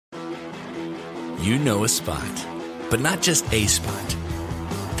You know a spot, but not just a spot,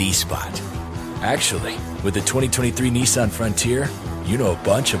 the spot. Actually, with the 2023 Nissan Frontier, you know a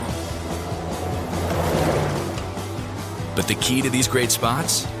bunch of them. But the key to these great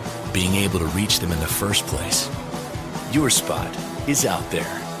spots? Being able to reach them in the first place. Your spot is out there.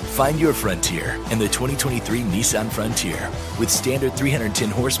 Find your Frontier in the 2023 Nissan Frontier with standard 310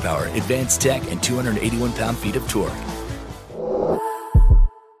 horsepower, advanced tech, and 281 pound-feet of torque.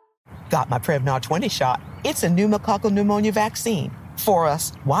 Got my Prevnar 20 shot. It's a pneumococcal pneumonia vaccine. For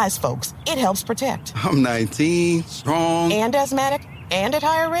us, wise folks, it helps protect. I'm 19, strong. And asthmatic, and at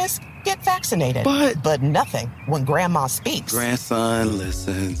higher risk. Get vaccinated. But nothing when grandma speaks. Grandson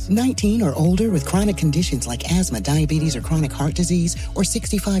listens. 19 or older with chronic conditions like asthma, diabetes, or chronic heart disease, or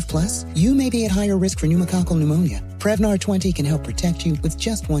 65 plus, you may be at higher risk for pneumococcal pneumonia. Prevnar 20 can help protect you with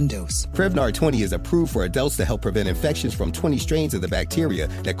just one dose. Prevnar 20 is approved for adults to help prevent infections from 20 strains of the bacteria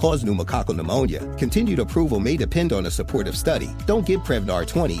that cause pneumococcal pneumonia. Continued approval may depend on a supportive study. Don't get Prevnar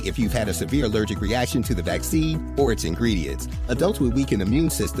 20 if you've had a severe allergic reaction to the vaccine or its ingredients. Adults with weakened immune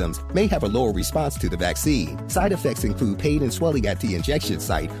systems may have a lower response to the vaccine. Side effects include pain and swelling at the injection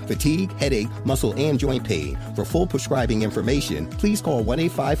site, fatigue, headache, muscle, and joint pain. For full prescribing information, please call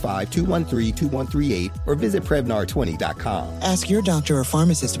 1-855-213-2138 or visit Prevnar20.com. Ask your doctor or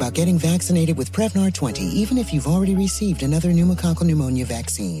pharmacist about getting vaccinated with Prevnar 20, even if you've already received another pneumococcal pneumonia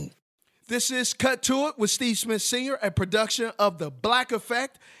vaccine. This is Cut to It with Steve Smith Sr., a production of The Black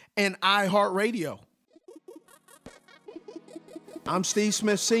Effect and iHeartRadio. I'm Steve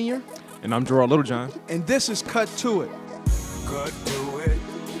Smith Sr. And I'm Gerard Littlejohn. And this is Cut to It. Cut to it,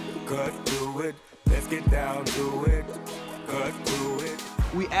 cut to it, let's get down to it, cut to it.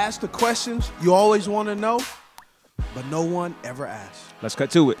 We ask the questions you always want to know, but no one ever asks. Let's cut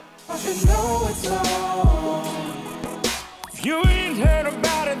to it. You know it's on. If you ain't heard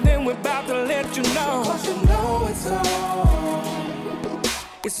about it, then we're about to let you know. Cause you know it's on.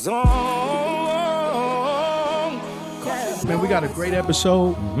 It's on. Man, we got a great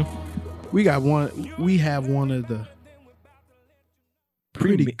episode. Mm-hmm. We have one of the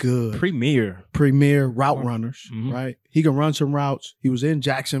pretty good premier route runners, mm-hmm. right? He can run some routes. He was in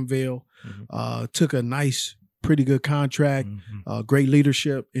Jacksonville, took a nice, pretty good contract, great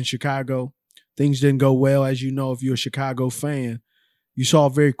leadership in Chicago. Things didn't go well, as you know, if you're a Chicago fan. You saw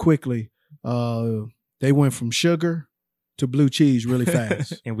very quickly they went from sugar to blue cheese really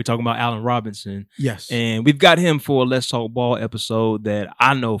fast. And we're talking about Allen Robinson. Yes. And we've got him for a Let's Talk Ball episode that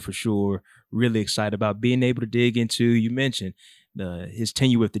I know for sure really excited about being able to dig into. You mentioned his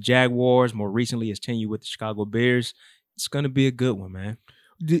tenure with the Jaguars, more recently his tenure with the Chicago Bears. It's going to be a good one, man.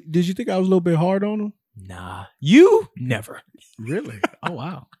 Did you think I was a little bit hard on him? Nah. You? Never. Really? Oh,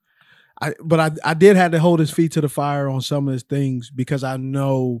 wow. But I did have to hold his feet to the fire on some of his things because I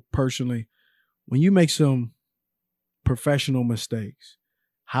know personally when you make some professional mistakes,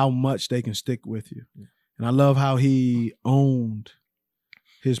 how much they can stick with you. Yeah. And I love how he owned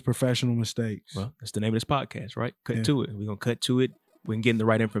his professional mistakes. Well, that's the name of this podcast, right? Cut to it. We're going to cut to it. We can get in the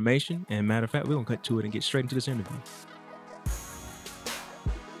right information. And matter of fact, we're going to cut to it and get straight into this interview.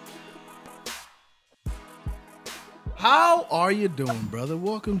 How are you doing, brother?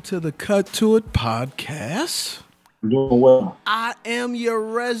 Welcome to the Cut to It podcast. I'm doing well. I am your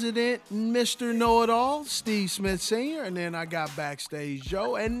resident Mr. Know-It-All, Steve Smith Sr., and then I got Backstage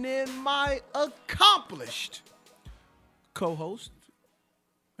Joe, and then my accomplished co-host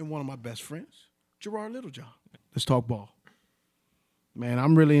and one of my best friends, Gerard Littlejohn. Let's talk ball. Man,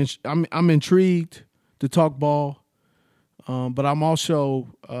 I'm really I'm intrigued to talk ball, but I'm also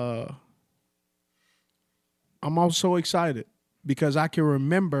excited because I can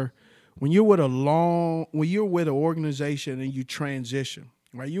remember when you're with an organization and you transition,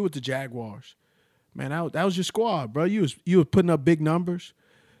 right? You with the Jaguars, man. That was your squad, bro. You were putting up big numbers.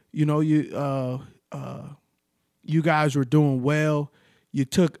 You know, you guys were doing well. You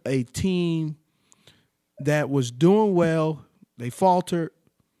took a team that was doing well. They faltered,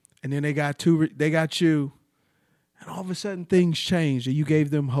 and then they got you, and all of a sudden things changed, and you gave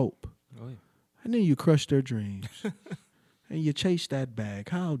them hope. Oh, yeah. And then you crushed their dreams, and you chased that bag.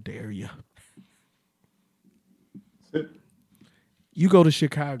 How dare you? You go to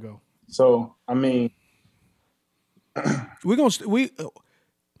Chicago. So, I mean,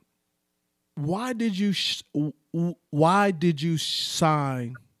 why did you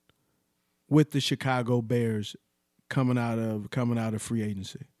sign with the Chicago Bears coming out of free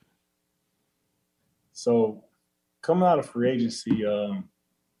agency? So, coming out of free agency,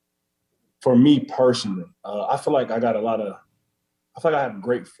 for me personally, I feel like I have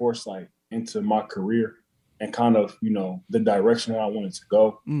great foresight into my career and kind of, you know, the direction that I wanted to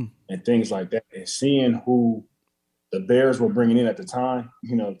go and things like that. And seeing who the Bears were bringing in at the time,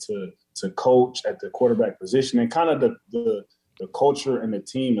 you know, to coach at the quarterback position and kind of the culture and the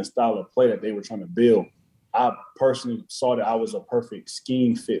team and style of play that they were trying to build. I personally saw that I was a perfect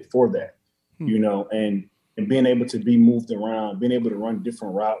scheme fit for that, you know, and being able to be moved around, being able to run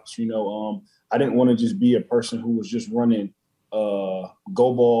different routes, you know. I didn't want to just be a person who was just running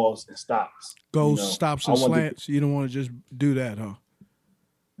go balls and stops. Stops and slants. You don't want to just do that, huh?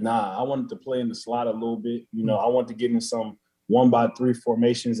 Nah, I wanted to play in the slot a little bit. You know, I wanted to get in some 1-by-3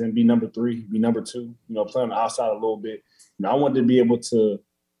 formations and be number 3, be number 2, you know, play on the outside a little bit. You know, I wanted to be able to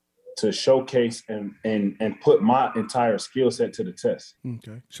showcase and put my entire skill set to the test.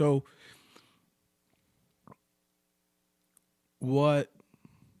 Okay. So what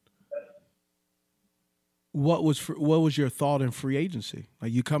was your thought in free agency?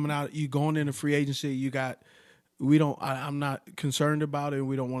 Like you coming out, you going into free agency, I'm not concerned about it, and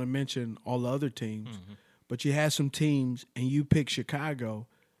we don't want to mention all the other teams, but you had some teams and you picked Chicago.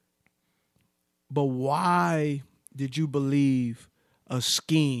 But why did you believe a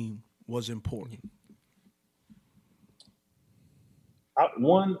scheme was important?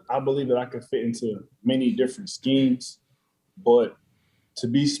 I believe that I could fit into many different schemes, but to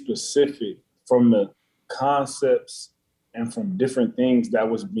be specific from the concepts and from different things that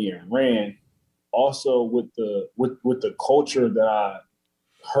was being ran, also with the culture that I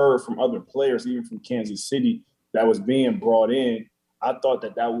heard from other players, even from Kansas City, that was being brought in, I thought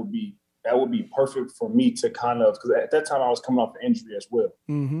that would be perfect for me to kind of, because at that time I was coming off an injury as well.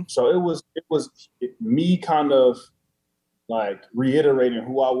 So it was me kind of like reiterating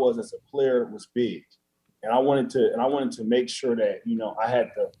who I was as a player was big. And I wanted to make sure that, you know, I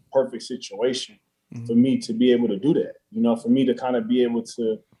had the perfect situation for me to be able to do that, you know, for me to kind of be able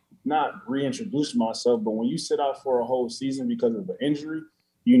to not reintroduce myself, but when you sit out for a whole season because of an injury,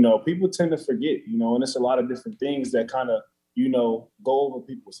 you know, people tend to forget, you know, and it's a lot of different things that kind of, you know, go over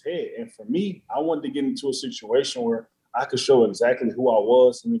people's head. And for me, I wanted to get into a situation where I could show exactly who I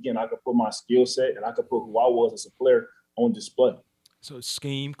was. And again, I could put my skill set and I could put who I was as a player on display. So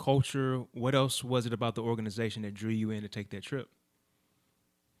scheme, culture, what else was it about the organization that drew you in to take that trip?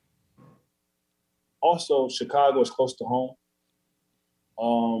 Also, Chicago is close to home.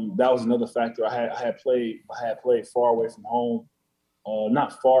 That was another factor. I had played far away from home,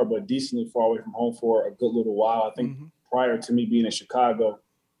 not far, but decently far away from home for a good little while. I think prior to me being in Chicago,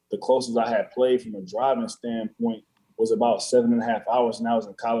 the closest I had played from a driving standpoint was about 7.5 hours, and I was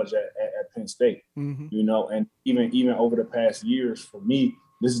in college at Penn State. You know, and even over the past years, for me,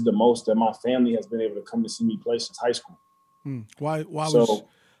 this is the most that my family has been able to come to see me play since high school.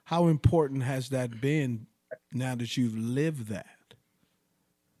 How important has that been now that you've lived that?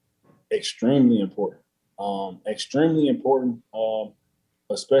 Extremely important.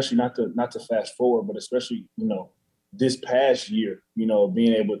 Especially not to fast forward, but especially, you know, this past year, you know,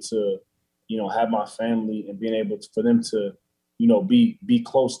 being able to, you know, have my family and being able to, for them to, you know, be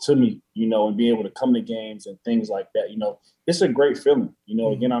close to me, you know, and being able to come to games and things like that, you know, it's a great feeling, you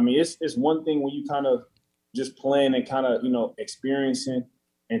know. Again, I mean, it's one thing when you kind of just playing and kind of, you know, experiencing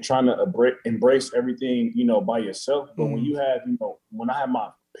and trying to embrace everything, you know, by yourself. But when you have, you know, when I have my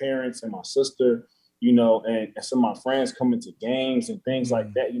parents and my sister, you know, and some of my friends coming to games and things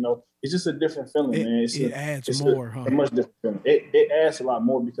like that, you know, it's just a different feeling, man. It adds more, huh? A much different feeling. It adds a lot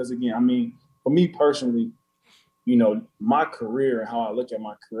more because, again, I mean, for me personally, you know, my career and how I look at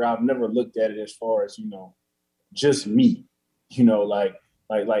my career, I've never looked at it as far as, you know, just me, you know, like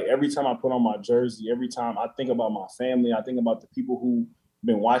every time I put on my jersey, every time I think about my family, I think about the people who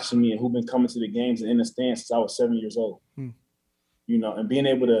been watching me and who've been coming to the games and in the stands since I was 7 years old. You know, and being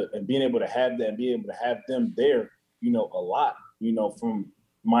able to have that and being able to have them there, you know, a lot, you know, from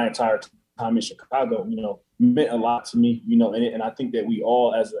my entire time in Chicago, you know, meant a lot to me, you know, and I think that we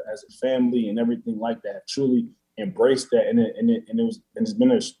all as a family and everything like that have truly embraced that, and it's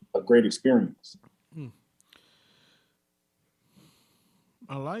been a great experience.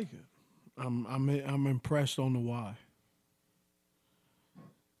 I like it. I'm impressed on the why.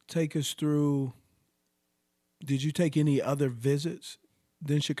 Take us through. Did you take any other visits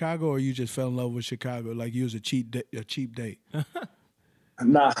than Chicago, or you just fell in love with Chicago like you was a cheap date?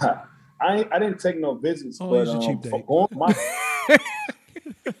 Nah, I didn't take no visits. Oh, but it was a cheap date.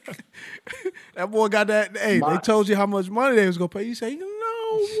 That boy got that. Hey, they told you how much money they was gonna pay. You say, you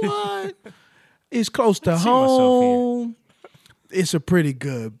know what? It's close to home. It's a pretty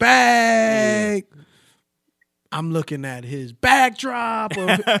good bag. Yeah. I'm looking at his backdrop.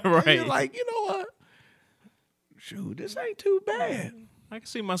 Right. You're like, you know what? Shoot, this ain't too bad. I can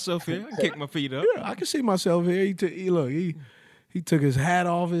see myself here. I can kick my feet up. Yeah, I can see myself here. He took his hat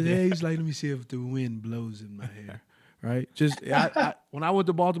off his head. He's like, let me see if the wind blows in my hair. Right? When I went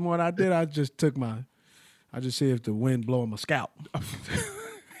to Baltimore and I just see if the wind blow on my scalp.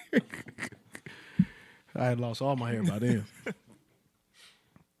 I had lost all my hair by then.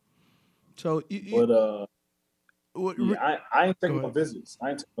 So, I ain't taking no visits.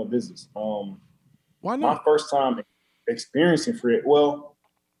 Why not? My first time experiencing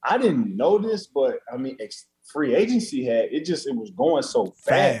I didn't know this, but I mean, free agency it was going so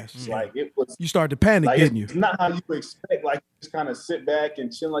fast. Like it was. You started to panic, like, didn't you? It's not how you expect. Like just kind of sit back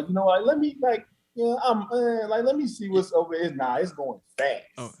and chill. Like let me let me see what's over here. Nah, it's going fast.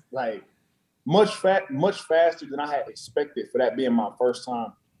 Oh. Like much faster than I had expected for that being my first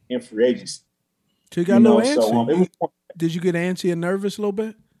time in free agency. So you got a little antsy. Did you get antsy and nervous a little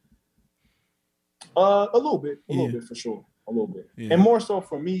bit? A little bit for sure. A little bit. Yeah. And more so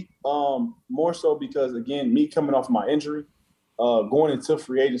for me, more so because, again, me coming off my injury, going into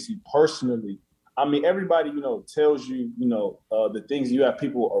free agency personally, I mean, everybody, tells you, the things you have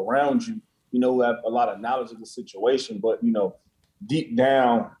people around you, who have a lot of knowledge of the situation. But, deep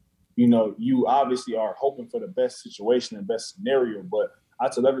down, you obviously are hoping for the best situation and best scenario. But I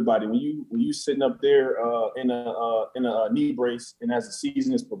tell everybody, when you sitting up there in a knee brace, and as the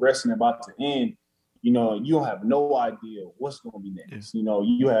season is progressing, about to end, you don't have no idea what's going to be next. Yeah.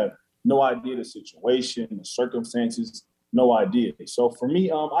 You have no idea the situation, the circumstances, no idea. So for me,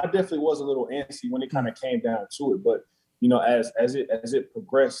 I definitely was a little antsy when it kind of came down to it. But as it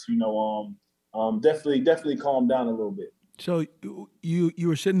progressed, definitely calmed down a little bit. So you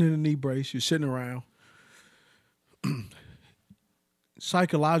were sitting in a knee brace. You're sitting around.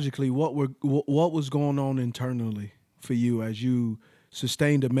 Psychologically, what was going on internally for you as you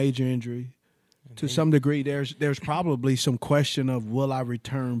sustained a major injury? To some degree, there's probably some question of, will I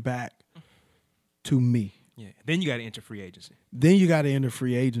return back to me? Yeah. Then you got to enter free agency.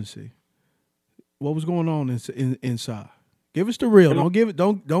 What was going on inside? Give us the real. Don't give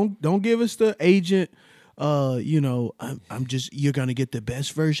us the agent. You're gonna get the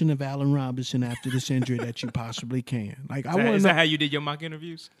best version of Allen Robinson after this injury that you possibly can. Like, is that how you did your mock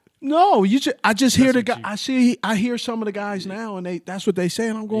interviews? No, I just hear the guy. I hear some of the guys now, and that's what they say,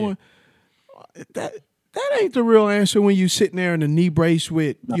 and I'm going. Yeah. That ain't the real answer when you sitting there in a knee brace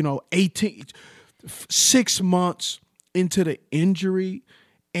with 6 months into the injury,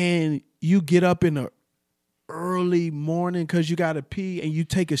 and you get up in the early morning because you got to pee, and you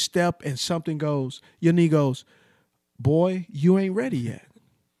take a step and your knee goes, boy, you ain't ready yet.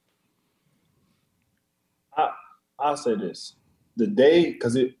 I'll say this. The day,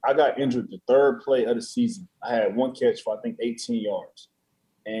 because I got injured the third play of the season. I had one catch for, I think, 18 yards.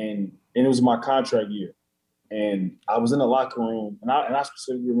 And it was my contract year. And I was in the locker room, and I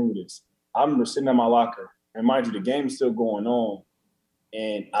specifically remember this. I remember sitting in my locker, and mind you, the game is still going on.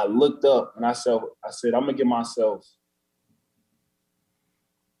 And I looked up, and I said, I'm going to give myself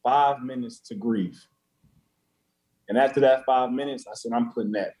 5 minutes to grieve. And after that 5 minutes, I said, I'm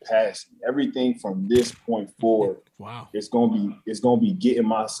putting that past me. Everything from this point forward, wow, it's gonna be getting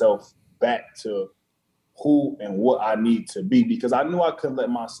myself back to who and what I need to be, because I knew I couldn't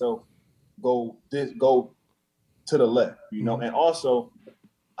let myself go to the left, And also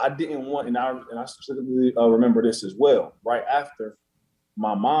I didn't want, and I specifically remember this as well. Right after,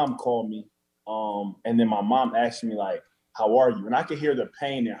 my mom called me, and then my mom asked me, like, how are you? And I could hear the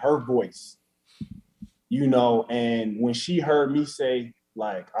pain in her voice, and when she heard me say,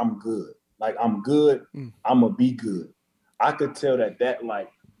 like, I'm good, I'm gonna be good, I could tell that like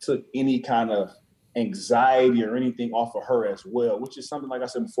took any kind of anxiety or anything off of her as well, which is something, like I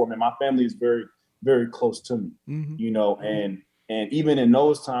said before, man, my family is very, very close to me, and even in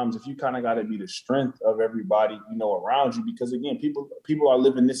those times, if you kind of got to be the strength of everybody, around you, because again, people are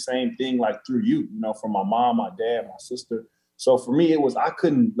living this same thing, like, through you, from my mom, my dad, my sister. So for me, I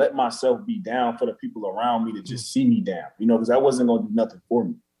couldn't let myself be down for the people around me to just see me down, because that wasn't going to do nothing for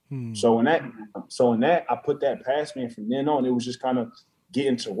me. So in that, I put that past me, and from then on, it was just kind of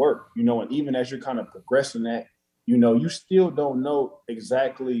getting to work, and even as you're kind of progressing that, you still don't know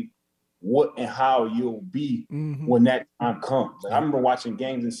exactly what and how you'll be when that time comes. Like, I remember watching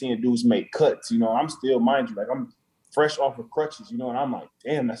games and seeing dudes make cuts, I'm still, mind you, like, I'm fresh off of crutches, and I'm like,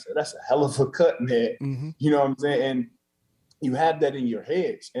 damn, that's a hell of a cut, man. You know what I'm saying? And you have that in your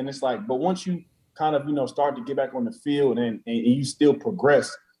heads, and it's like, but once you kind of, start to get back on the field and you still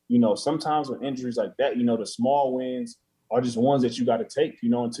progress, sometimes with injuries like that, the small wins are just ones that you got to take,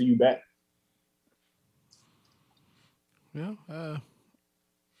 until you back. Yeah.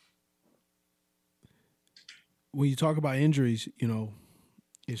 When you talk about injuries,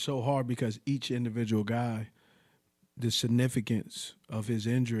 It's so hard because each individual guy, the significance of his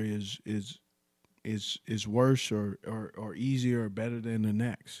injury is worse or easier or better than the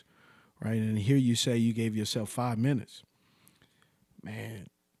next, right? And here you say you gave yourself 5 minutes. Man,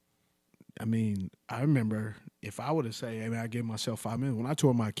 I mean, I remember if I would have said, hey, man, I gave myself 5 minutes. When I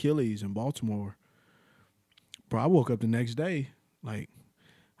tore my Achilles in Baltimore, bro, I woke up the next day like,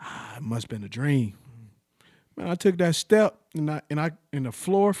 it must have been a dream. Man, I took that step and the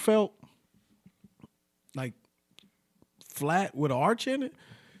floor felt like flat with an arch in it.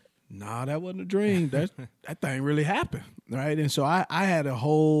 Nah, that wasn't a dream. That thing really happened, right? And so I had a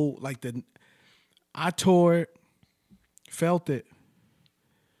whole I tore it, felt it,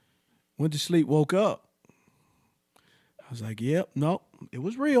 went to sleep, woke up. I was like, yep, nope, it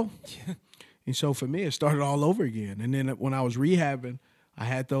was real. And so for me, it started all over again. And then when I was rehabbing, I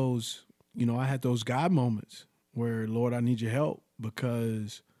had those God moments where, Lord, I need your help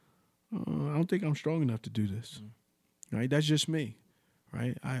because I don't think I'm strong enough to do this. Right? That's just me.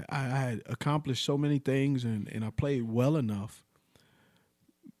 Right? I had accomplished so many things and I played well enough,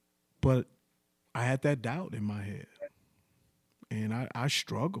 but I had that doubt in my head. And I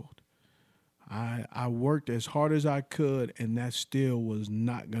struggled. I worked as hard as I could, and that still was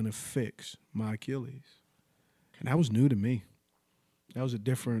not going to fix my Achilles. And that was new to me. That was a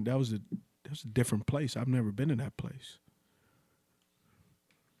different place. I've never been in that place.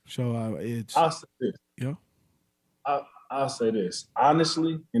 So I'll say this. Yeah. I'll say this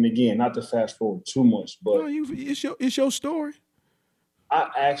honestly, and again, not to fast forward too much, but it's your story.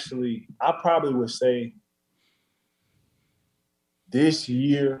 I probably would say this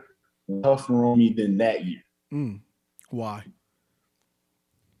year was tougher on me than that year. Why?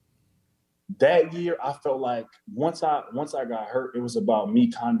 That year, I felt like once I got hurt, it was about me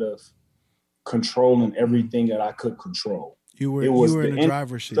kind of controlling everything that I could control. You were in the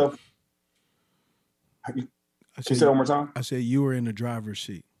driver's seat. Say that one more time? I said you were in the driver's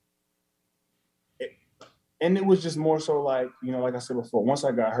seat. And it was just more so like, like I said before, once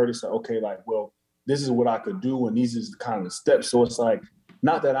I got hurt, it's like, okay, like, well, this is what I could do, and these is the kind of steps. So it's like,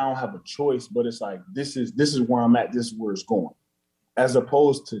 not that I don't have a choice, but it's like, this is where I'm at, this is where it's going. As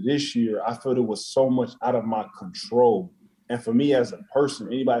opposed to this year, I felt it was so much out of my control. And for me as a person,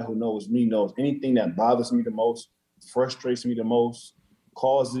 anybody who knows me knows anything that bothers me the most, frustrates me the most,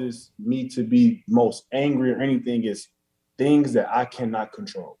 causes me to be most angry or anything is things that I cannot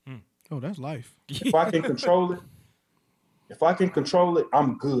control. Oh, that's life. If I can control it,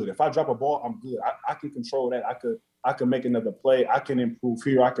 I'm good. If I drop a ball, I'm good. I can control that. I can make another play. I can improve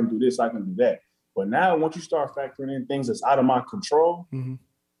here. I can do this. I can do that. But now, once you start factoring in things that's out of my control,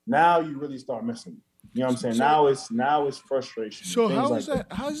 now you really start missing it. You know what I'm saying? Now it's frustration. So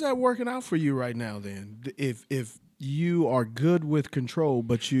how's that working out for you right now then? If you are good with control,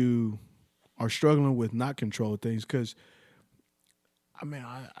 but you are struggling with not control things, because I mean,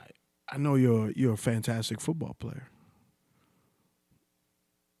 I know you're a fantastic football player,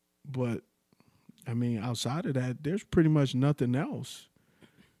 but I mean, outside of that, there's pretty much nothing else.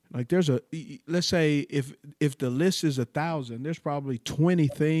 Like let's say if the list is 1,000, there's probably 20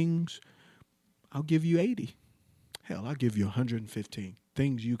 things. I'll give you 80. Hell, I'll give you 115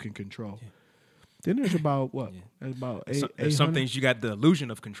 things you can control. Yeah. Then there's about what? Yeah. There's about some things you got the illusion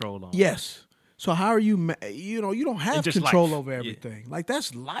of control on. Yes. So how are you? You don't have control over everything. Yeah. Like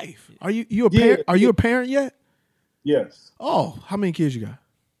that's life. Yeah. Are you a parent? Are you a parent yet? Yes. Oh, how many kids you got?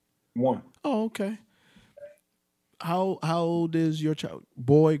 1. Oh, okay. How old is your child?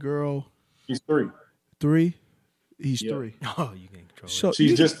 Boy, girl? He's 3. 3? He's 3. Oh, you can't control so it.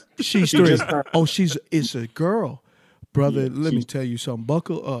 She's 3. It's a girl. Brother, let me tell you something.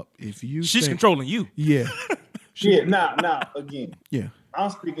 Buckle up. She's controlling you. Yeah. Now, again. Yeah. I'm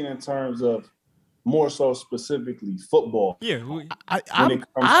speaking in terms of more so specifically football. Yeah. I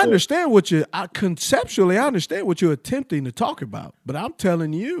understand conceptually, I understand what you're attempting to talk about. But I'm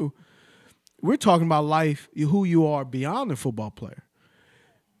telling you, we're talking about life, who you are beyond the football player.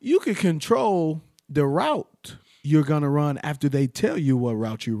 You can control the route you're going to run after they tell you what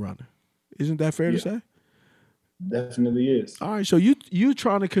route you're running. Isn't that fair to say? Definitely is. All right, so you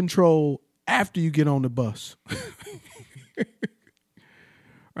trying to control after you get on the bus.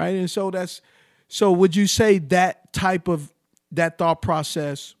 Right? And so would you say that thought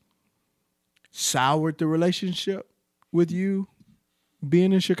process soured the relationship with you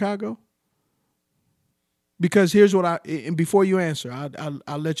being in Chicago? Because here's what and before you answer,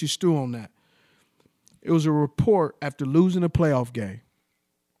 I'll let you stew on that. It was a report after losing a playoff game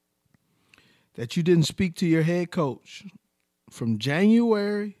that you didn't speak to your head coach from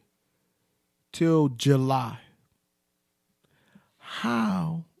January till July.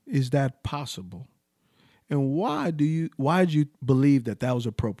 How is that possible? And why did you believe that was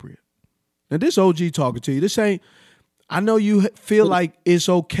appropriate? Now, this OG talking to you. This ain't, I know you feel like it's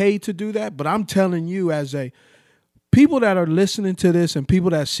okay to do that, but I'm telling you as people that are listening to this and people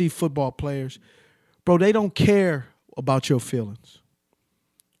that see football players, bro, they don't care about your feelings.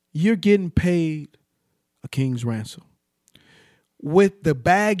 You're getting paid a king's ransom. With the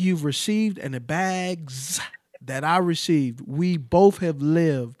bag you've received and the bags that I received, we both have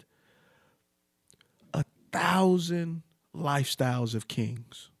lived 1,000 lifestyles of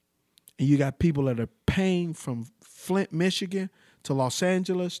kings. And you got people that are paying from Flint, Michigan to Los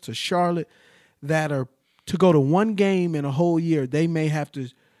Angeles to Charlotte that are, to go to one game in a whole year, they may have to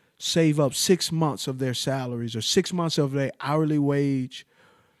save up 6 months of their salaries or 6 months of their hourly wage,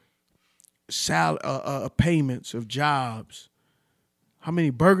 payments of jobs, how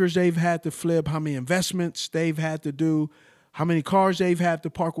many burgers they've had to flip, how many investments they've had to do, how many cars they've had to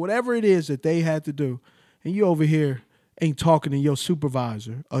park, whatever it is that they had to do. And you over here ain't talking to your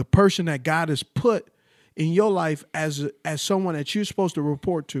supervisor, a person that God has put in your life as someone that you're supposed to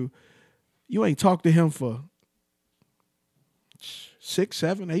report to. You ain't talked to him for 6,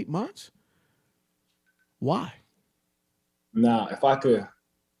 7, 8 months. Why? Now, if I could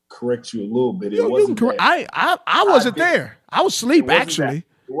correct you a little bit, it wasn't that I wasn't there. I was asleep, actually. It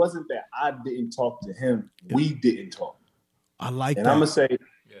wasn't that I didn't talk to him. Yeah. We didn't talk. I like and that. I'm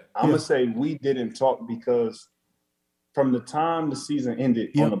gonna say we didn't talk because from the time the season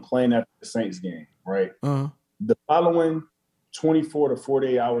ended on the plane after the Saints game, right? The following 24 to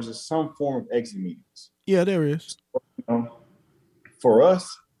 48 hours is some form of exit meetings. Yeah, there is. For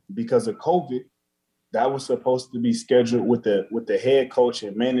us, because of COVID, that was supposed to be scheduled with the head coach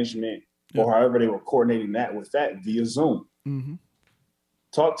and management, or however they were coordinating that with that via Zoom. Mm-hmm.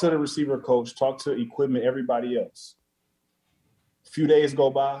 Talk to the receiver coach, talk to equipment, everybody else. A few days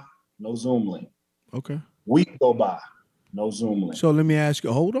go by, no Zoom link. Okay. Week go by, no Zoom link. So let me ask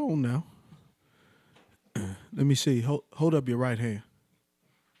you, hold on now. Let me see. Hold up your right hand.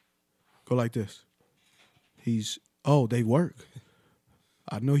 Go like this. They work.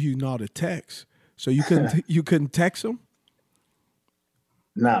 I know you know how to text. So you couldn't text him?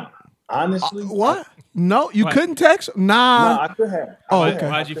 Now, honestly. What? No, you couldn't text him? Nah. No, I could have. Okay.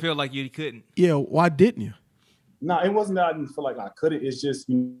 Why'd you feel like you couldn't? Yeah, why didn't you? No, it wasn't that I didn't feel like I couldn't. It's just,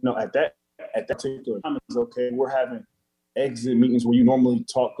 at that particular time, it's okay. We're having exit meetings where you normally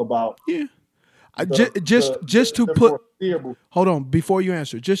talk about. Yeah. Just to put. Hold on, before you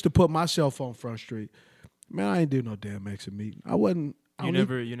answer, just to put myself on Front Street. Man, I ain't do no damn exit meeting. I wasn't. You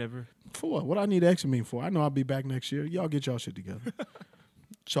never. For what? What I need exit meeting for? I know I'll be back next year. Y'all get y'all shit together.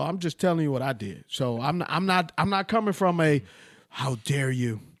 So I'm just telling you what I did. So I'm not coming from a how dare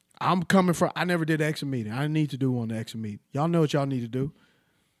you. I'm coming from I never did exit meeting. I didn't need to do one exit meeting. Y'all know what y'all need to do.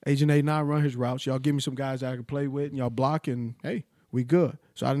 Agent 89 run his routes. Y'all give me some guys that I can play with, and y'all block, and hey, we good.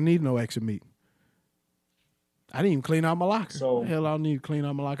 So I didn't need no exit meeting. I didn't even clean out my locker. So hell, I don't need to clean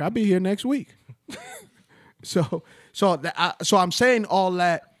out my locker. I'll be here next week. So I'm saying all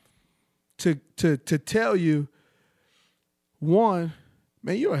that to tell you, one,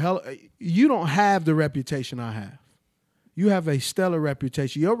 man, you don't have the reputation I have. You have a stellar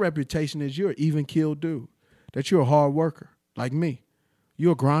reputation. Your reputation is you're an even-keeled dude, that you're a hard worker like me.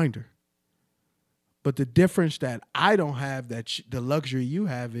 You're a grinder. But the difference that I don't have, the luxury you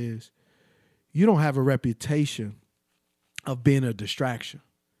have, is you don't have a reputation of being a distraction.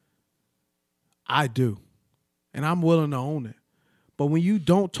 I do. And I'm willing to own it. But when you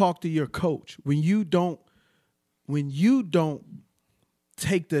don't talk to your coach, when you don't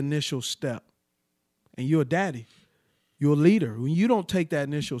take the initial step, and you're a daddy, you're a leader, when you don't take that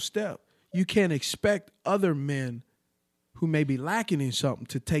initial step, you can't expect other men who may be lacking in something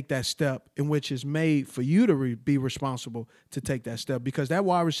to take that step in which is made for you to be responsible to take that step. Because that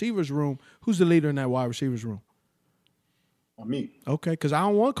wide receivers room, who's the leader in that wide receivers room? Me. Okay, because I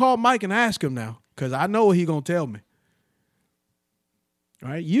don't want to call Mike and ask him now, because I know what he's going to tell me. All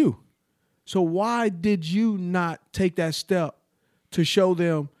right, you. So why did you not take that step to show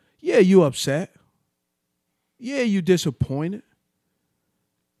them, yeah, you upset. Yeah, you disappointed.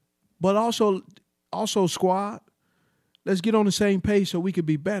 But also, squad, let's get on the same page so we could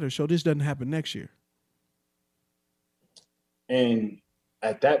be better so this doesn't happen next year. And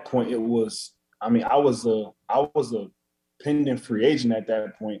at that point, I was a pending free agent at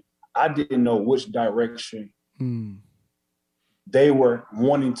that point. I didn't know which direction they were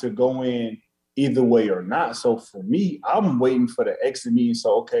wanting to go in either way or not. So for me, I'm waiting for the exit meeting.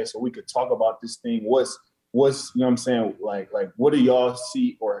 So we could talk about this thing. What's you know what I'm saying? Like what do y'all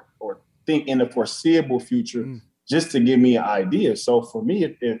see or think in the foreseeable future just to give me an idea. So for me,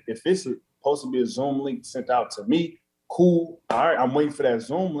 if it's supposed to be a Zoom link sent out to me, cool. All right, I'm waiting for that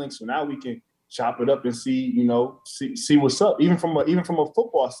Zoom link. So now we can chop it up and see, see what's up. Even from a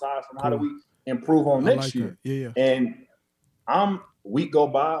football side, from how do we improve on next year? Yeah. And week go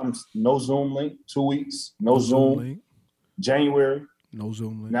by, no Zoom link. 2 weeks, no Zoom link. January, no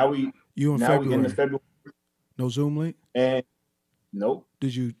Zoom link. Now we in February. No Zoom link. And nope.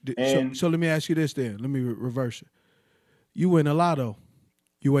 So let me ask you this then. Let me reverse it. You win a lotto.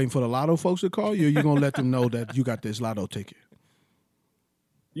 You waiting for the lotto folks to call you, or you gonna let them know that you got this lotto ticket?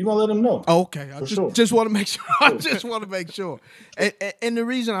 You gonna let them know? Oh, okay. I just want to make sure. Sure. I just want to make sure. And the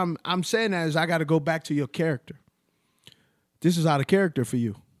reason I'm saying that is I got to go back to your character. This is out of character for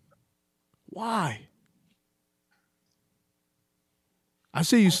you. Why? I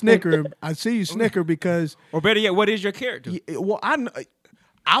see you snicker. I see you snicker because, or better yet, what is your character? Well,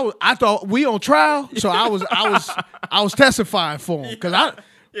 I thought we on trial, so I was testifying for him because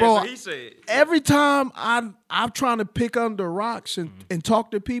bro, so he said, every time I'm trying to pick under rocks and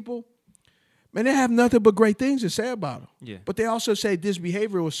talk to people, man, they have nothing but great things to say about him. Yeah. But they also say this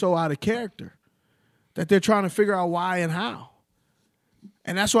behavior was so out of character that they're trying to figure out why and how.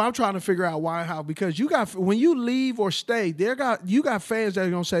 And that's what I'm trying to figure out, why and how. Because when you leave or stay, you got fans that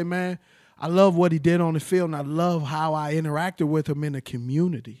are gonna say, man, I love what he did on the field, and I love how I interacted with him in the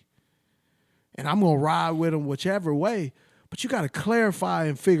community. And I'm gonna ride with him whichever way. But you got to clarify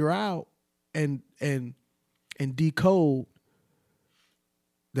and figure out and decode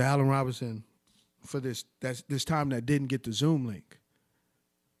the Allen Robinson for this time that didn't get the Zoom link.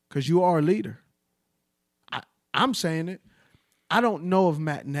 Because you are a leader. I'm saying it. I don't know if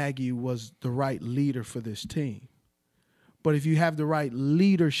Matt Nagy was the right leader for this team. But if you have the right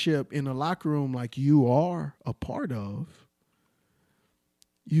leadership in the locker room like you are a part of,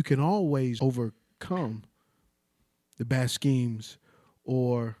 you can always overcome the bad schemes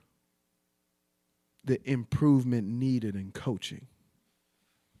or the improvement needed in coaching.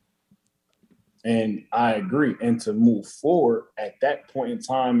 And I agree. And to move forward at that point in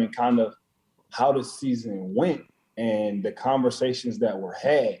time and kind of how the season went and the conversations that were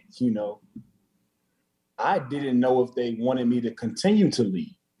had, I didn't know if they wanted me to continue to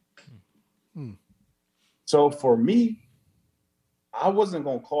lead. So for me, I wasn't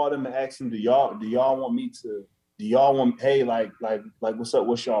going to call them and ask them, do y'all want me to, hey, like, what's up?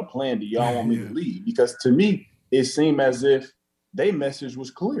 What's y'all plan? Do y'all want me to lead? Because to me, it seemed as if their message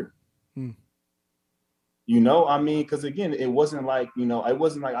was clear. Because again, it wasn't like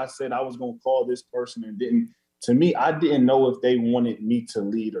I said I was going to call this person and didn't. To me, I didn't know if they wanted me to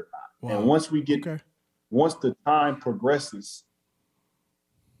lead or not. Wow. And once the time progresses,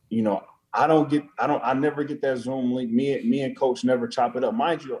 I never get that Zoom link. Me and Coach never chop it up.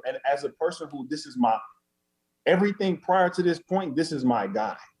 Mind you, and as a person who this is my everything prior to this point, this is my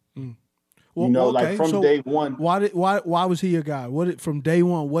guy. Well, like from day one. Why was he your guy? From day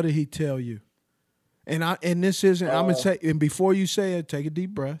one, what did he tell you? And this isn't. I'm gonna say. And before you say it, take a deep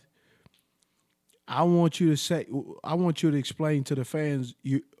breath. I want you to explain to the fans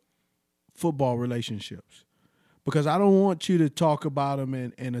your football relationships, because I don't want you to talk about him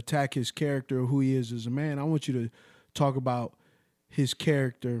and attack his character or who he is as a man. I want you to talk about his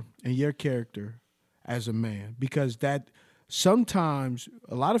character and your character as a man, because that sometimes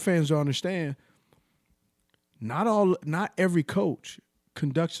a lot of fans don't understand. Not every coach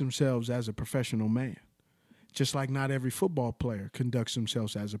conducts themselves as a professional man, just like not every football player conducts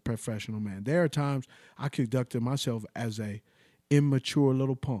themselves as a professional man. There are times I conducted myself as a immature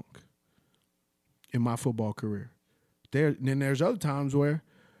little punk in my football career. Then there's other times where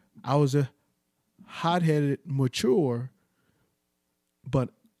I was a hot-headed, mature, but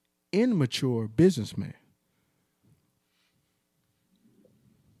immature businessman.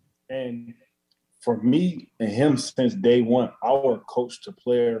 And for me and him, since day one, our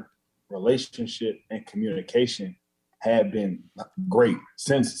coach-to-player relationship and communication had been great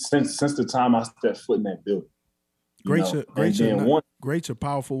since the time I stepped foot in that building. Great's a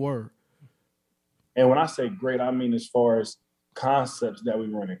powerful word. And when I say great, I mean as far as concepts that we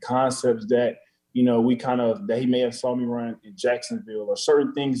run, and concepts that that he may have saw me run in Jacksonville, or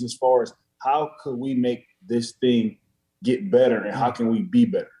certain things as far as how could we make this thing get better and how can we be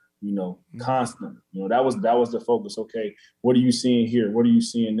better. Constantly. That was the focus. Okay, what are you seeing here? What are you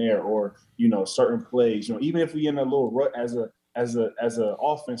seeing there? Or certain plays. Even if we in a little rut as a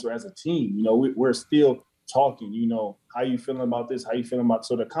offense or as a team, we're still talking. How you feeling about this? How you feeling about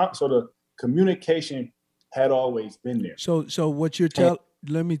so the communication had always been there. So what you're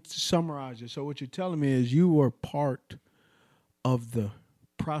let me summarize it. So what you're telling me is you were part of the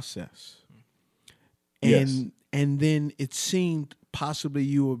process, and and then it seemed possibly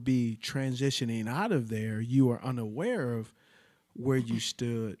you would be transitioning out of there. You were unaware of where you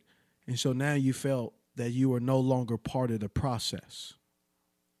stood, and so now you felt that you were no longer part of the process.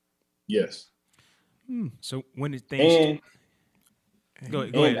 Yes. So when did things... Go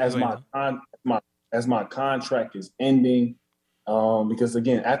ahead. As my contract is ending, because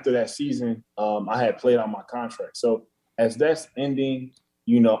again, after that season, I had played out my contract. So as that's ending,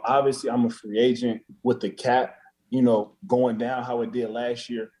 obviously I'm a free agent with the cap, going down how it did last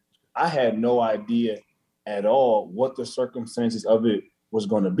year. I had no idea at all what the circumstances of it was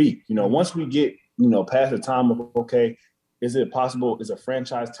going to be. Once we get, past the time of, okay, is it possible? Is a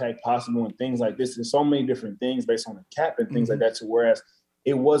franchise tag possible? And things like this. There's so many different things based on the cap and things like that. To whereas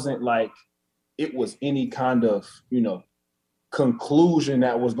it wasn't like it was any kind of, conclusion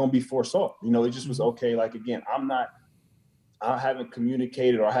that was going to be foresaw. It just was okay. Like, again, I haven't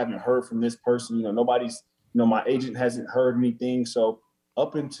communicated or I haven't heard from this person. Nobody's, my agent hasn't heard anything. So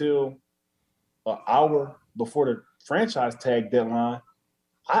up until an hour before the franchise tag deadline,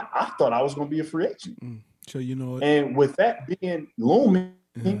 I thought I was going to be a free agent. So, and with that being looming,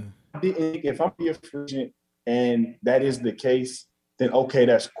 if I'm a free agent and that is the case, then okay,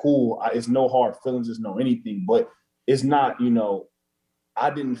 that's cool. It's no hard feelings, it's no anything, but it's not, I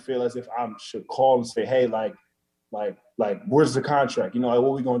didn't feel as if I should call and say, hey, like, where's the contract? Like,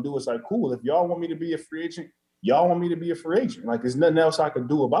 what we going to do? It's like, cool. If y'all want me to be a free agent, y'all want me to be a free agent. Like, there's nothing else I could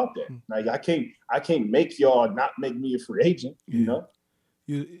do about that. Like, I can't make y'all not make me a free agent,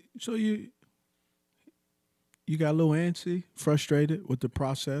 So you got a little antsy, frustrated with the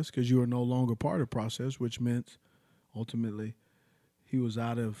process because you were no longer part of the process, which meant ultimately he was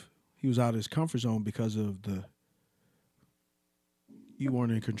out of his comfort zone because of you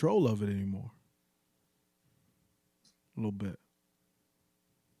weren't in control of it anymore. A little bit.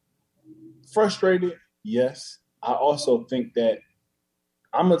 Frustrated, yes. I also think that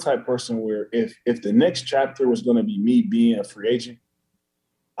I'm the type of person where if the next chapter was going to be me being a free agent,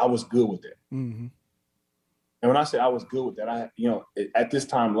 I was good with it. Mm-hmm. And when I say I was good with that, at this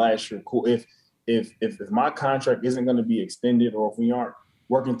time last year, cool. If my contract isn't going to be extended or if we aren't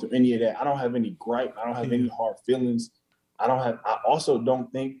working through any of that, I don't have any gripe. I don't have any hard feelings. I also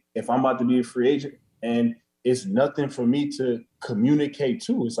don't think if I'm about to be a free agent and it's nothing for me to communicate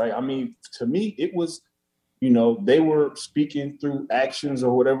to. It's like, to me, it was, they were speaking through actions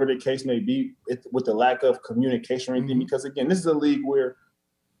or whatever the case may be with the lack of communication or anything. Mm-hmm. Because again, this is a league where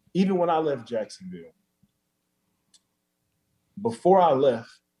even when I left Jacksonville, before I left,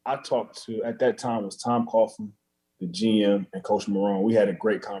 I talked to, at that time was Tom Coughlin, the GM, and Coach Marone. We had a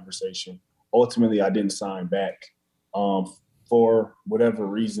great conversation. Ultimately, I didn't sign back for whatever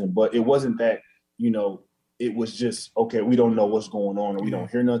reason, but it wasn't that, it was just, okay, we don't know what's going on or we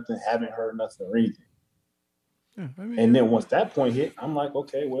don't hear nothing, haven't heard nothing or anything. Yeah, and then once that point hit, I'm like,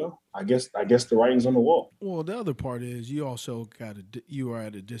 okay, well, I guess the writing's on the wall. Well, the other part is you also you are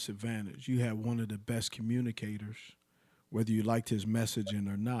at a disadvantage. You have one of the best communicators, whether you liked his messaging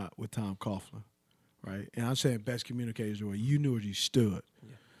or not, with Tom Coughlin, right? And I'm saying best communicators where you knew where you stood.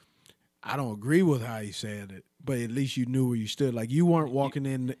 Yeah. I don't agree with how he said it, but at least you knew where you stood. Like you weren't walking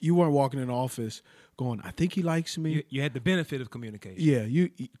in the office going, I think he likes me. You had the benefit of communication. Yeah,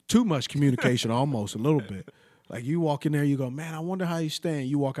 you too much communication almost a little bit. Like you walk in there, you go, man, I wonder how he's staying.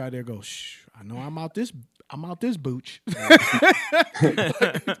 You walk out there, go, shh, I know I'm out this booch.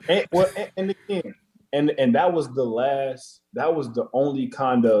 and again, and that was the only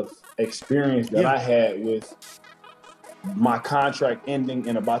kind of experience that I had with my contract ending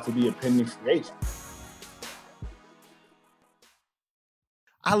and about to be a pending free agent.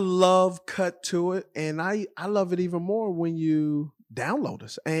 I love Cut to It, and I love it even more when you download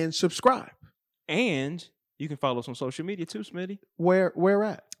us and subscribe. And you can follow us on social media too, Smitty. Where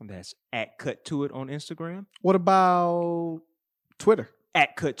at? That's at Cut to It on Instagram. What about Twitter?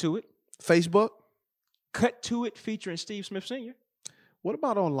 At Cut to It. Facebook? Cut to It featuring Steve Smith Sr. What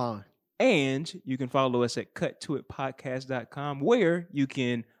about online? And you can follow us at cuttoitpodcast.com where you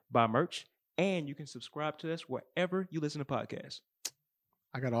can buy merch and you can subscribe to us wherever you listen to podcasts.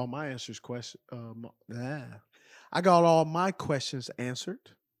 I got all my I got all my questions answered.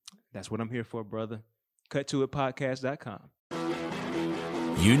 That's what I'm here for, brother. Cuttoitpodcast.com.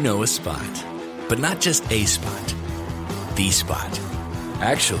 You know a spot, but not just a spot. The spot.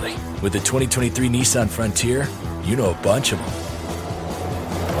 Actually, with the 2023 Nissan Frontier, you know a bunch of them.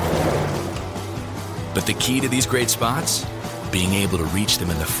 But the key to these great spots? Being able to reach them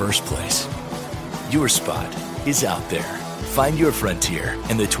in the first place. Your spot is out there. Find your Frontier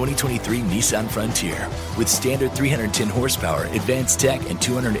in the 2023 Nissan Frontier with standard 310 horsepower, advanced tech, and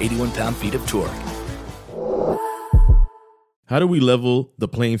 281 pound-feet of torque. How do we level the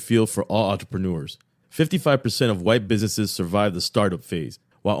playing field for all entrepreneurs? 55% of white businesses survive the startup phase,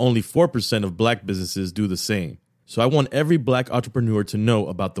 while only 4% of black businesses do the same. So I want every black entrepreneur to know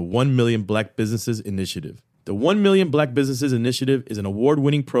about the 1 Million Black Businesses Initiative. The 1 Million Black Businesses Initiative is an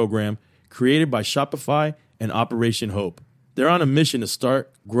award-winning program created by Shopify and Operation Hope. They're on a mission to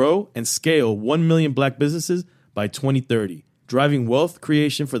start, grow, and scale 1 million black businesses by 2030, driving wealth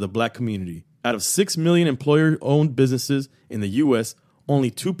creation for the black community. Out of 6 million employer-owned businesses in the U.S., only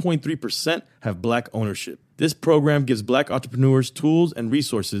 2.3% have black ownership. This program gives black entrepreneurs tools and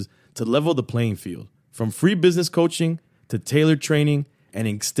resources to level the playing field, from free business coaching to tailored training and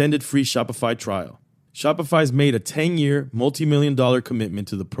an extended free Shopify trial. Shopify's made a 10-year, multi-million-dollar commitment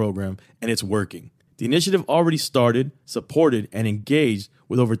to the program, and it's working. The initiative already started, supported, and engaged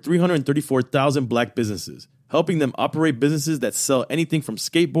with over 334,000 black businesses, helping them operate businesses that sell anything from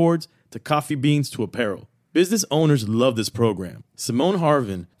skateboards to coffee beans to apparel. Business owners love this program. Simone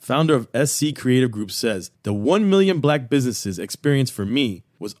Harvin, founder of SC Creative Group, says, "The 1 million black businesses experience for me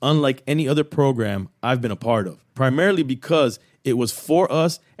was unlike any other program I've been a part of, primarily because it was for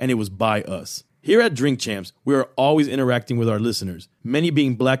us and it was by us." Here at Drink Champs, we are always interacting with our listeners, many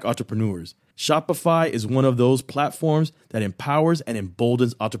being black entrepreneurs. Shopify is one of those platforms that empowers and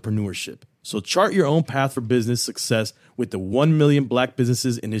emboldens entrepreneurship. So chart your own path for business success with the 1 Million Black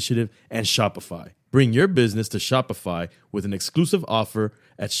Businesses Initiative and Shopify. Bring your business to Shopify with an exclusive offer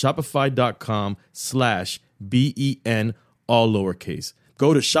at shopify.com/BEN, all lowercase.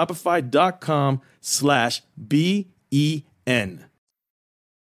 Go to shopify.com/BEN.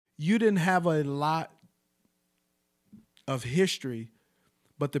 You didn't have a lot of history,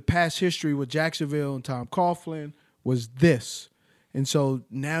 but the past history with Jacksonville and Tom Coughlin was this. And so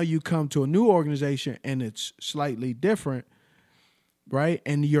now you come to a new organization and it's slightly different, right?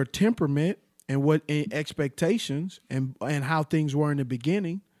 And your temperament and what expectations and how things were in the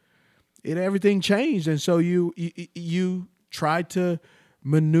beginning, everything changed. And so you tried to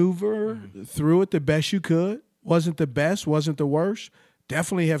maneuver through it the best you could. Wasn't the best, wasn't the worst.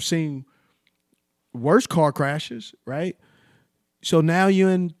 Definitely have seen worse car crashes, right? So now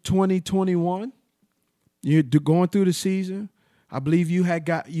you're in 2021. You're going through the season. I believe you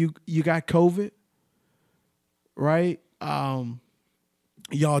got COVID, right?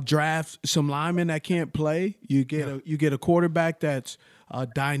 Y'all draft some linemen that can't play. You get a quarterback that's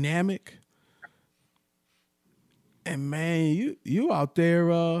dynamic, and man, you out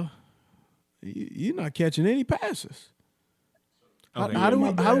there, you're not catching any passes. Okay, how do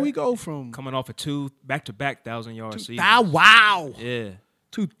we go from coming off of 2 back-to-back 1,000-yard seasons? Wow, yeah,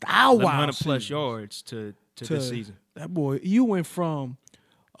 2,000 plus yards to this season. That boy, you went from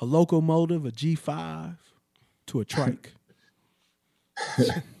a locomotive, a G5, to a trike.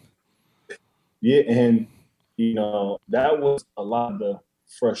 Yeah, and that was a lot of the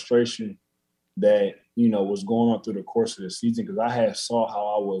frustration that was going on through the course of the season, because I had saw how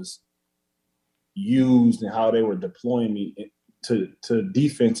I was used and how they were deploying me to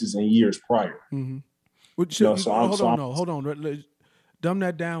defenses in years prior. Mm-hmm. Hold on. Dumb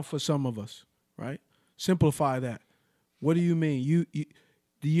that down for some of us, right? Simplify that. What do you mean? You the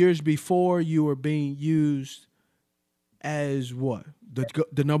years before you were being used as what?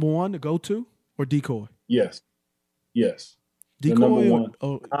 The number one, the go-to, or decoy? Yes. Decoy. The number one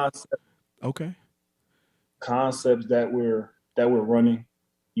concept. Okay. Concepts that we're running,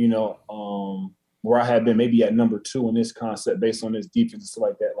 where I had been maybe at number 2 in this concept based on this defense and stuff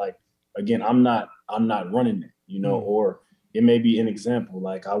like that. Like, again, I'm not running it, or it may be an example.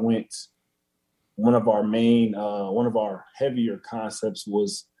 Like I went, one of our heavier concepts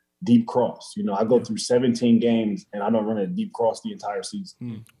was deep cross. I go through 17 games and I don't run a deep cross the entire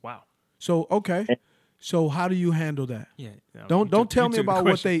season. Wow. So, okay. So how do you handle that? Yeah. Don't tell me about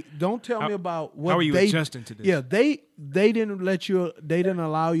what they. Don't tell me about what. How are you adjusting to this? Yeah, they didn't let you. They didn't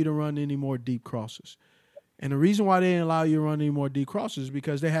allow you to run any more deep crosses, and the reason why they didn't allow you to run any more deep crosses is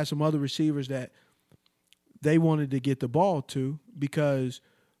because they had some other receivers that they wanted to get the ball to because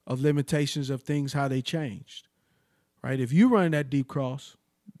of limitations of things how they changed. Right? If you run that deep cross,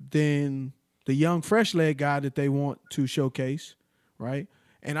 then the young fresh leg guy that they want to showcase, right?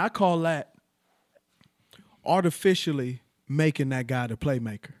 And I call that artificially making that guy the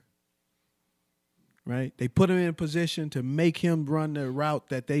playmaker, right? They put him in a position to make him run the route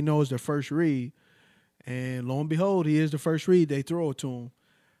that they know is the first read, and lo and behold, he is the first read. They throw it to him.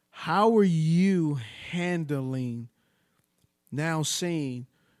 How are you handling now seeing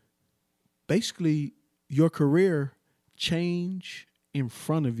basically your career change in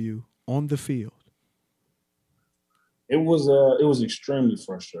front of you on the field? It was extremely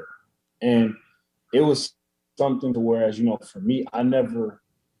frustrating, and it was something to whereas, for me, I didn't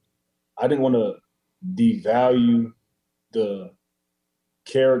want to devalue the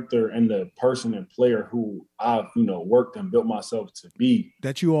character and the person and player who I've, worked and built myself to be.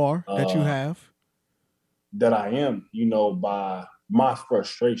 That you are, that you have. That I am, by my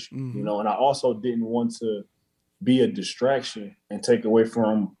frustration, and I also didn't want to be a distraction and take away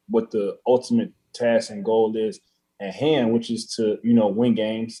from what the ultimate task and goal is at hand, which is to, win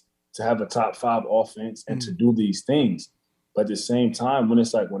games, to have a top 5 offense and to do these things. But at the same time, when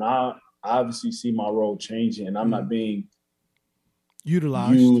it's like, when I obviously see my role changing and I'm not being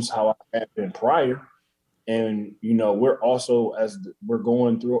used how I have been prior. And, we're also, we're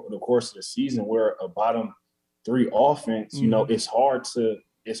going through the course of the season, we're a bottom 3 offense,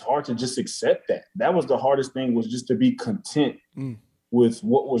 it's hard to just accept that. That was the hardest thing, was just to be content with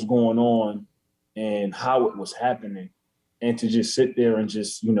what was going on and how it was happening, and to just sit there and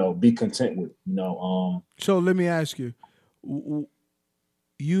just, be content with it, So let me ask you,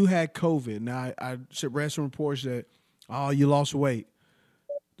 you had COVID. Now I read some reports that, you lost weight.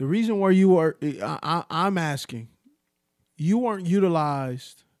 The reason why you were, I'm asking, you weren't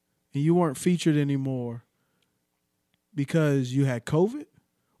utilized and you weren't featured anymore because you had COVID,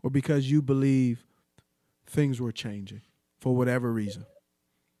 or because you believe things were changing for whatever reason?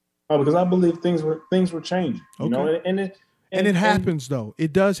 Oh, because I believe things were changing. Okay. And it happens, though.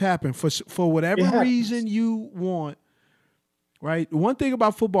 It does happen for whatever reason you want, right? One thing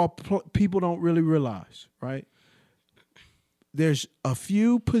about football people don't really realize, right? There's a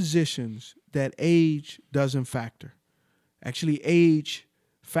few positions that age doesn't factor. Actually, age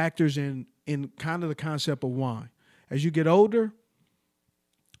factors in kind of the concept of wine. As you get older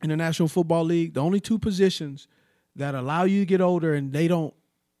in the National Football League, the only 2 positions that allow you to get older, and they don't,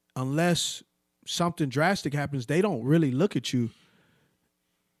 unless something drastic happens, they don't really look at you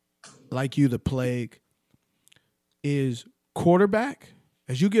like you the plague, is quarterback.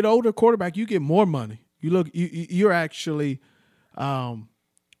 As you get older, quarterback, you get more money. You're actually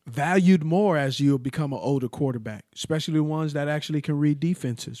valued more as you become an older quarterback, especially ones that actually can read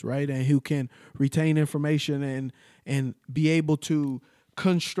defenses, right? And who can retain information and be able to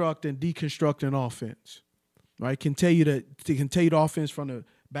construct and deconstruct an offense, right? Can tell you the offense from the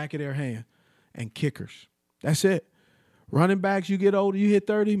back of their hand. And kickers. That's it. Running backs, you get older, you hit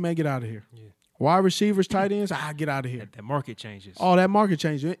 30, man, get out of here. Yeah. Wide receivers, tight ends, get out of here. That market changes. Oh, that market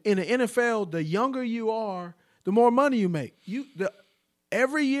changes. In the NFL, the younger you are, the more money you make.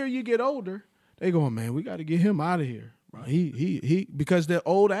 Every year you get older, they going, man, we got to get him out of here. He because the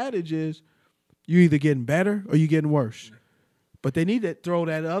old adage is you're either getting better or you're getting worse. But they need to throw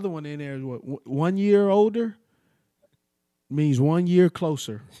that other one in there. What, 1 year older means 1 year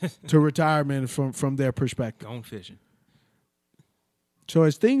closer to retirement from their perspective. Gone fishing. So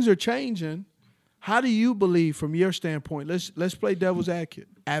as things are changing, how do you believe, from your standpoint, let's play devil's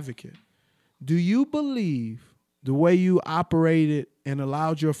advocate. Do you believe the way you operated and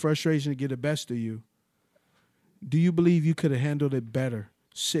allowed your frustration to get the best of you, do you believe you could have handled it better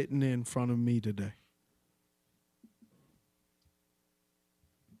sitting in front of me today?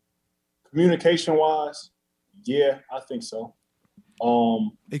 Communication-wise, yeah, I think so.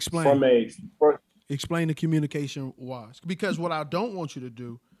 Explain. Explain the communication-wise. Because what I don't want you to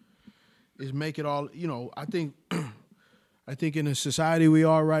do is make it all, I think in the society we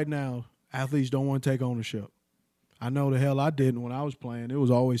are right now, athletes don't want to take ownership. I know the hell I didn't when I was playing. It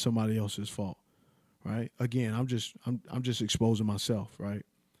was always somebody else's fault, right? Again, I'm just exposing myself, right?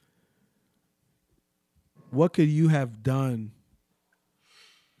 What could you have done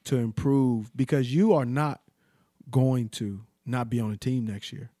to improve? Because you are not going to not be on the team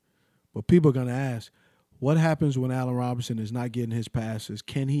next year. But people are going to ask, what happens when Allen Robinson is not getting his passes?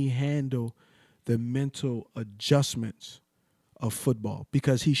 Can he handle the mental adjustments of football?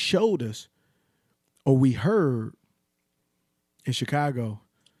 Because he showed us, or we heard in Chicago,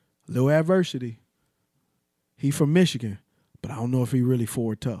 a little adversity. He from Michigan, but I don't know if he really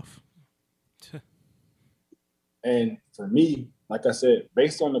forward tough. And for me, like I said,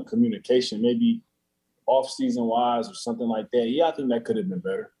 based on the communication, maybe off-season wise or something like that, yeah, I think that could have been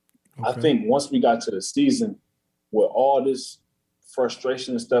better. Okay. I think once we got to the season with all this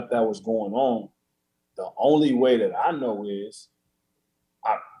frustration and stuff that was going on, the only way that I know is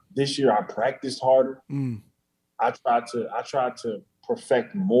this year I practiced harder. I tried to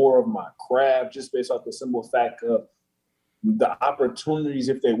perfect more of my craft just based off the simple fact of the opportunities,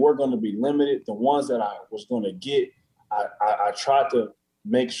 if they were going to be limited, the ones that I was going to get, I tried to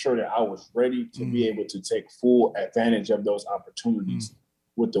make sure that I was ready to be able to take full advantage of those opportunities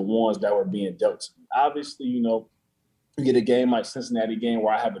with the ones that were being dealt to me. Obviously, you get a game like Cincinnati game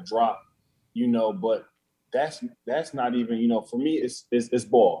where I have a drop, but that's not even, you know, for me, it's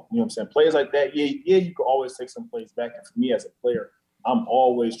ball. You know what I'm saying? Players like that, yeah, you could always take some plays back. And for me as a player, I'm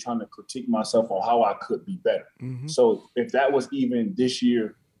always trying to critique myself on how I could be better. Mm-hmm. So if that was even this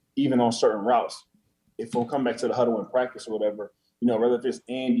year, even on certain routes, if we'll come back to the huddle in practice or whatever, you know, whether if it's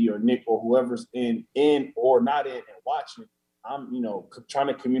Andy or Nick or whoever's in or not in and watching, I'm, you know, trying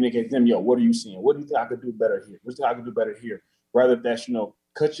to communicate to them, yo, what are you seeing? What do you think I could do better here? What do you think I could do better here? Rather that's, you know,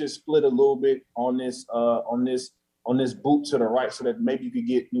 cut your split a little bit on this boot to the right so that maybe you could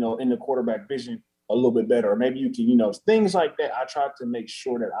get, you know, in the quarterback vision a little bit better. Or maybe you can, you know, things like that. I tried to make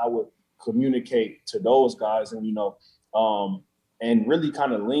sure that I would communicate to those guys and, you know, and really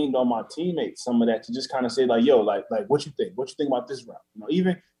kind of leaned on my teammates, some of that, to just kind of say like, yo, like what you think? What you think about this route? You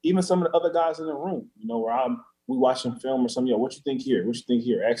know, even some of the other guys in the room, you know, where we watching film or something, yo, what you think here? What you think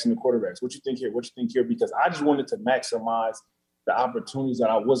here? Asking the quarterbacks, what you think here? What you think here? Because I just wanted to maximize the opportunities that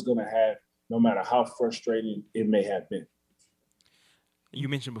I was going to have, no matter how frustrating it may have been. You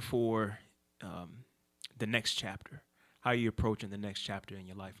mentioned before the next chapter. How are you approaching the next chapter in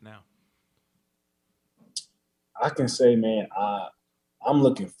your life now? I can say, man, I'm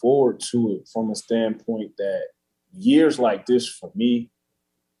looking forward to it from a standpoint that years like this for me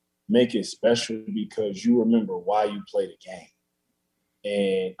make it special because you remember why you play the game.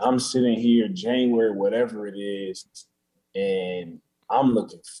 And I'm sitting here January, whatever it is, and I'm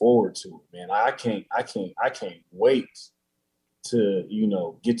looking forward to it, man. I can't wait to, you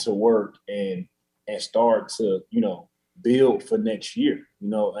know, get to work and start to, you know, build for next year, you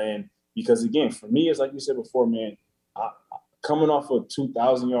know, and because again, for me, it's like you said before, man, coming off of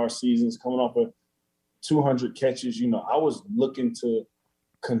 2,000-yard seasons, coming off of 200 catches, you know, I was looking to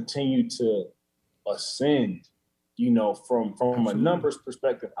continue to ascend, you know, from a numbers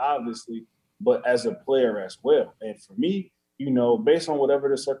perspective, obviously, but as a player as well. And for me, you know, based on whatever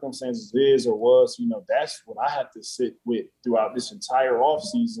the circumstances is or was, you know, that's what I had to sit with throughout this entire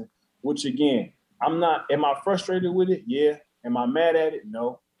offseason, which again, am I frustrated with it? Yeah. Am I mad at it?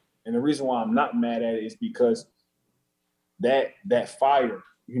 No. And the reason why I'm not mad at it is because that fire,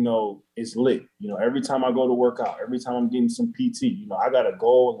 you know, is lit. You know, every time I go to work out, every time I'm getting some PT, you know, I got a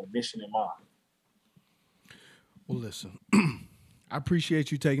goal and a mission in mind. Well, listen, I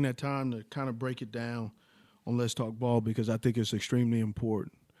appreciate you taking that time to kind of break it down on Let's Talk Ball because I think it's extremely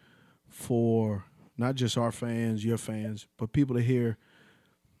important for not just our fans, your fans, but people to hear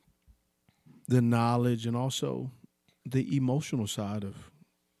the knowledge and also the emotional side of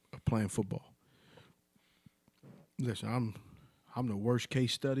playing football. Listen, I'm the worst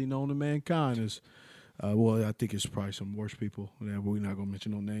case study known to mankind. Well, I think it's probably some worse people. We're not gonna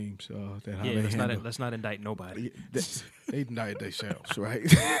mention no names. Let's not indict nobody. They indict themselves, right?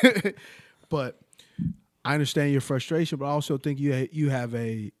 But I understand your frustration, but I also think you have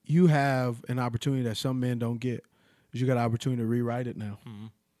an opportunity that some men don't get. You got an opportunity to rewrite it now,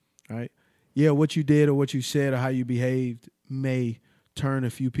 right? Yeah, what you did or what you said or how you behaved may turn a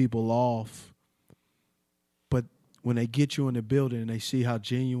few people off, but when they get you in the building and they see how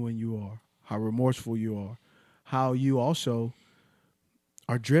genuine you are, how remorseful you are, how you also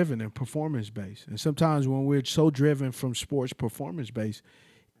are driven and performance-based. And sometimes when we're so driven from sports performance-based,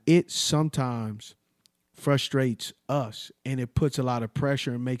 it sometimes frustrates us and it puts a lot of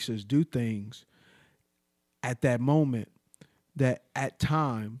pressure and makes us do things at that moment that at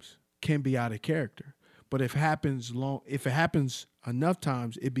times can be out of character. But if it happens enough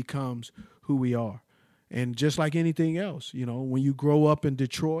times, it becomes who we are. And just like anything else, you know, when you grow up in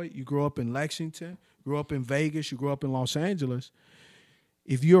Detroit, you grow up in Lexington, grow up in Vegas, you grow up in Los Angeles,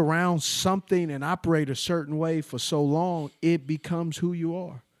 if you're around something and operate a certain way for so long, it becomes who you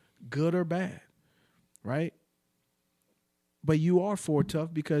are, good or bad, right? But you are Ford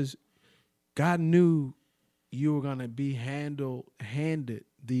Tough because God knew you were going to be handed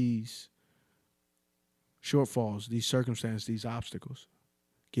these shortfalls, these circumstances, these obstacles,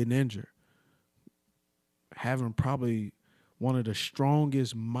 getting injured, having probably one of the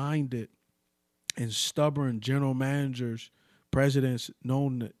strongest minded and stubborn general managers, presidents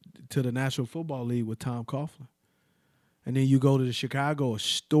known to the National Football League with Tom Coughlin. And then you go to the Chicago, a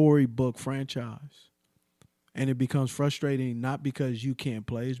storybook franchise. And it becomes frustrating not because you can't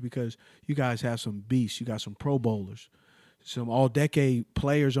play, it's because you guys have some beasts. You got some Pro Bowlers, some all-decade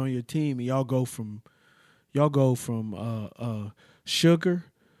players on your team, and y'all go from sugar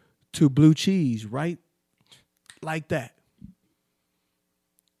to blue cheese, right? Like that.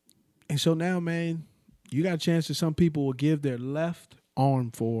 And so now, man, you got a chance that some people will give their left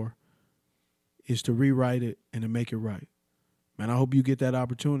arm for is to rewrite it and to make it right. Man, I hope you get that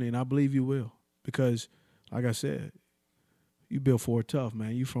opportunity, and I believe you will because, like I said, you built Ford Tough,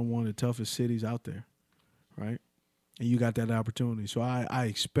 man. You from one of the toughest cities out there. right? And you got that opportunity. So I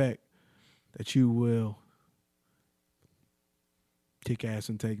expect that you will kick ass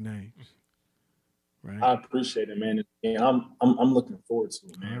and take names. Right. I appreciate it, man. And I'm looking forward to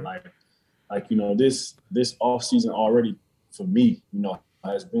it, man. Like you know, this off season already for me, you know,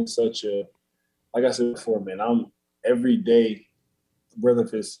 has been such a, like I said before, man, I'm every day, whether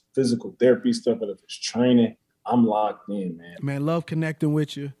if it's physical therapy stuff, whether if it's training, I'm locked in, man. Man, love connecting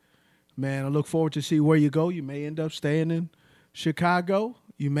with you. Man, I look forward to see where you go. You may end up staying in Chicago.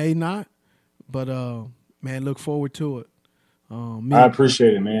 You may not. But, man, look forward to it. I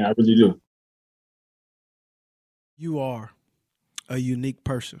appreciate it, man. I really do. You are a unique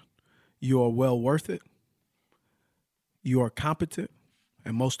person. You are well worth it. You are competent.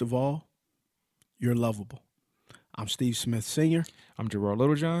 And most of all, you're lovable. I'm Steve Smith Sr. I'm Gerard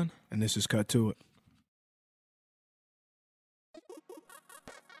Littlejohn. And this is Cut to It.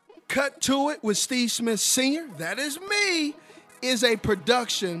 Cut to It with Steve Smith Sr., that is me, is a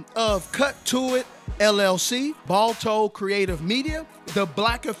production of Cut to It, LLC, Balto Creative Media, The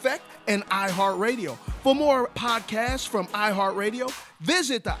Black Effect, and iHeartRadio. For more podcasts from iHeartRadio,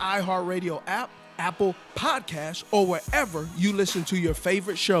 visit the iHeartRadio app, Apple Podcasts, or wherever you listen to your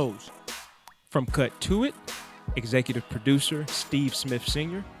favorite shows. From Cut to It, executive producer Steve Smith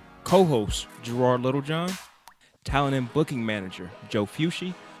Sr., co-host Gerard Littlejohn, talent and booking manager Joe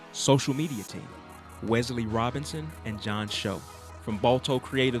Fucci, social media team Wesley Robinson and John Show. From Balto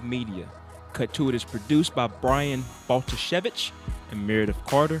Creative Media, Cut to It is produced by Brian Baltashevich and Meredith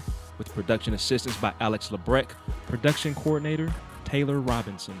Carter, with production assistance by Alex Lebrecht, production coordinator Taylor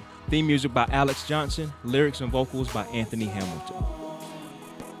Robinson. Theme music by Alex Johnson, lyrics and vocals by Anthony Hamilton.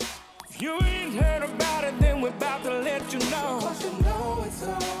 If you ain't heard about it, then we're about to let you know. 'Cause you know it's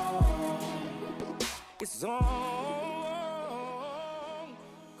on. It's on.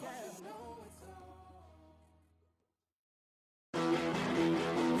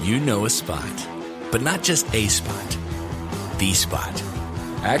 You know a spot, but not just a spot, the spot.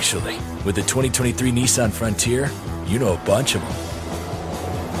 Actually, with the 2023 Nissan Frontier, you know a bunch of them.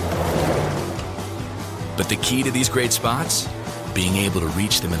 But the key to these great spots? Being able to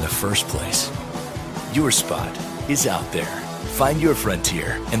reach them in the first place. Your spot is out there. Find your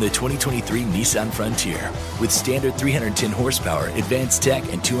Frontier in the 2023 Nissan Frontier with standard 310 horsepower, advanced tech,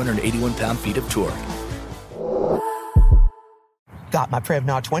 and 281 pound-feet of torque. Got my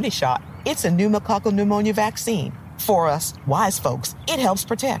Prevnar 20 shot. It's a pneumococcal pneumonia vaccine. For us, wise folks, it helps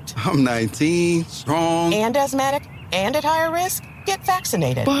protect. I'm 19, strong. And asthmatic, and at higher risk? Get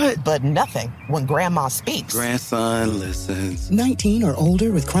vaccinated. But nothing when grandma speaks. Grandson listens. 19 or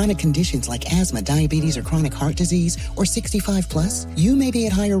older with chronic conditions like asthma, diabetes, or chronic heart disease, or 65 plus, you may be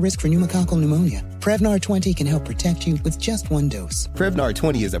at higher risk for pneumococcal pneumonia. Prevnar 20 can help protect you with just one dose. Prevnar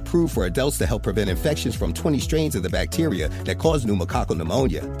 20 is approved for adults to help prevent infections from 20 strains of the bacteria that cause pneumococcal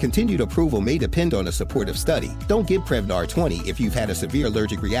pneumonia. Continued approval may depend on a supportive study. Don't give Prevnar 20 if you've had a severe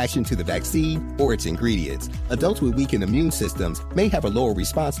allergic reaction to the vaccine or its ingredients. Adults with weakened immune systems may have a lower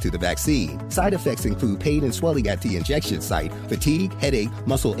response to the vaccine. Side effects include pain and swelling at the injection site, fatigue, headache,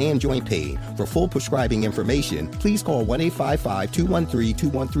 muscle, and joint pain. For full prescribing information, please call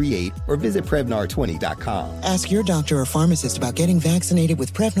 1-855-213-2138 or visit Prevnar20.com. Ask your doctor or pharmacist about getting vaccinated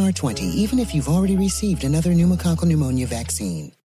with Prevnar 20, even if you've already received another pneumococcal pneumonia vaccine.